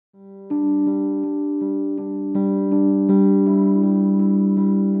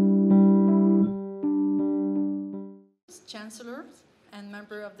Chancellor and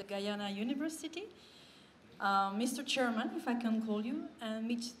member of the Guyana University, Mr. Chairman, if I can call you, and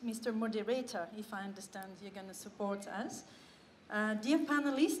Mr. Moderator, if I understand you're going to support us. Dear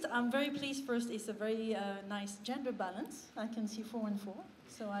panelists, I'm very pleased. First, it's a very nice gender balance. I can see 4 and 4.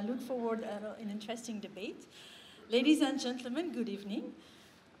 So I look forward to an interesting debate. Ladies and gentlemen, good evening.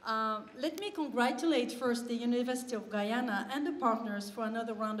 Let me congratulate first the University of Guyana and the partners for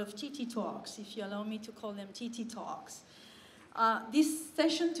another round of TT Talks, if you allow me to call them TT Talks. This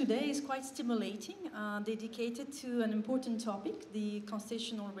session today is quite stimulating, dedicated to an important topic, the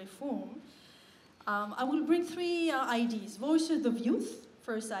constitutional reform. I will bring 3 ideas. Voices of Youth,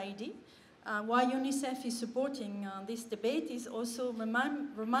 first idea. Why UNICEF is supporting this debate is also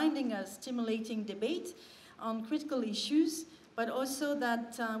reminding us, stimulating debate on critical issues, but also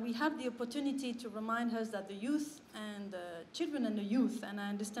that we have the opportunity to remind us that the youth and children and the youth, and I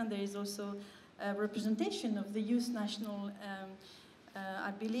understand there is also a representation of the Youth National,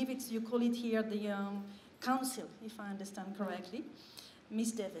 I believe you call it here the Council, if I understand correctly,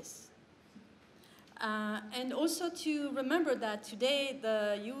 Ms. Davis. And also to remember that today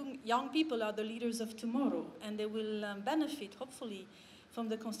the young people are the leaders of tomorrow, and they will benefit, hopefully, from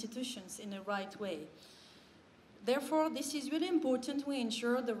the constitutions in a right way. Therefore, this is really important. We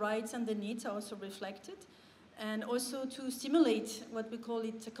ensure the rights and the needs are also reflected, and also to stimulate what we call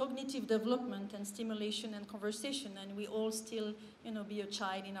it cognitive development and stimulation and conversation, and we all still, be a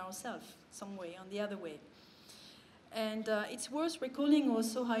child in ourselves, some way, on the other way. And it's worth recalling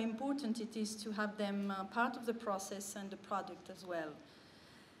also how important it is to have them part of the process and the product as well.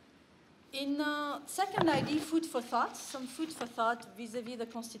 In second idea, food for thought, some food for thought vis-à-vis the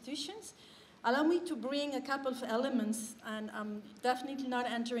constitutions. Allow me to bring a couple of elements, and I'm definitely not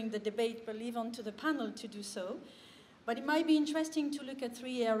entering the debate, but leave on to the panel to do so. But it might be interesting to look at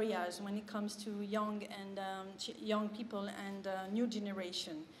 3 areas when it comes to young people and new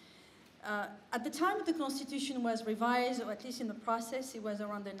generation. At the time the Constitution was revised, or at least in the process, it was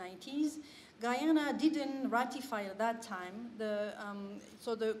around the 90s, Guyana didn't ratify at that time.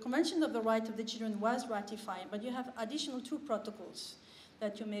 So the Convention of the Right of the Children was ratified, but you have additional 2 protocols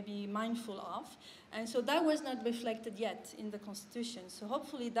that you may be mindful of. And so that was not reflected yet in the Constitution. So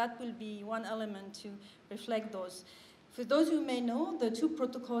hopefully that will be one element to reflect those. For those who may know, the 2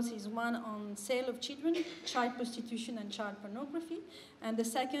 protocols is one on sale of children, child prostitution and child pornography, and the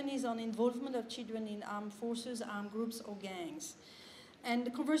second is on involvement of children in armed forces, armed groups or gangs. And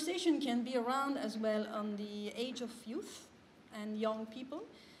the conversation can be around as well on the age of youth and young people.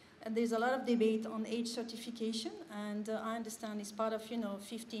 And there's a lot of debate on age certification, and I understand it's part of,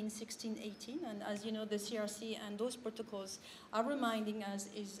 15, 16, 18, and as you know, the CRC and those protocols are reminding us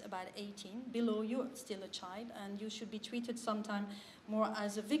is about 18. Below, you're still a child, and you should be treated sometime more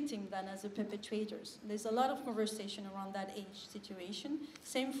as a victim than as a perpetrator. There's a lot of conversation around that age situation.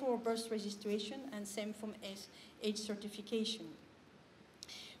 Same for birth registration, and same from age certification.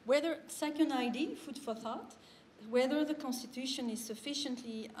 Whether, second ID, food for thought, whether the Constitution is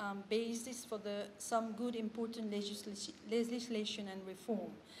sufficiently basis for some good, important legislation and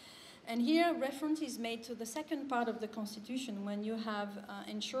reform. And here, reference is made to the second part of the Constitution when you have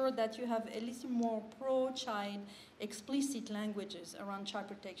ensured that you have a little more pro-child explicit languages around child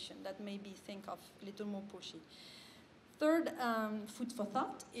protection that maybe think of a little more pushy. Third, food for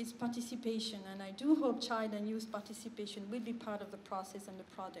thought is participation, and I do hope child and youth participation will be part of the process and the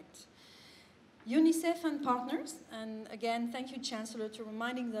product. UNICEF and partners, and again, thank you, Chancellor, to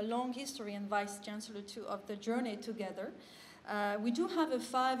reminding the long history, and Vice Chancellor too, of the journey together. We do have a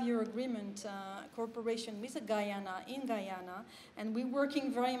 5-year agreement cooperation with Guyana, and we're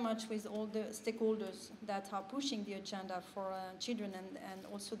working very much with all the stakeholders that are pushing the agenda for children and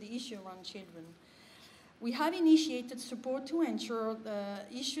also the issue around children. We have initiated support to ensure the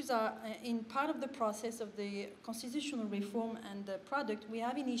issues are in part of the process of the constitutional reform and the product. We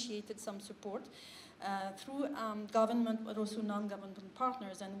have initiated some support through government, but also non-government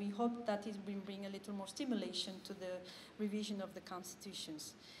partners, and we hope that it will bring a little more stimulation to the revision of the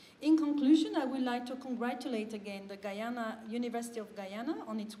constitutions. In conclusion, I would like to congratulate again the University of Guyana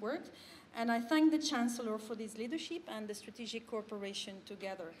on its work, and I thank the Chancellor for this leadership and the strategic cooperation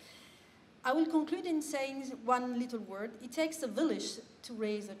together. I will conclude in saying one little word. It takes a village to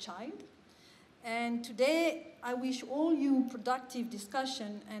raise a child. And today, I wish all you productive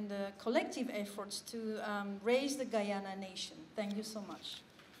discussion and collective efforts to raise the Guyana nation. Thank you so much.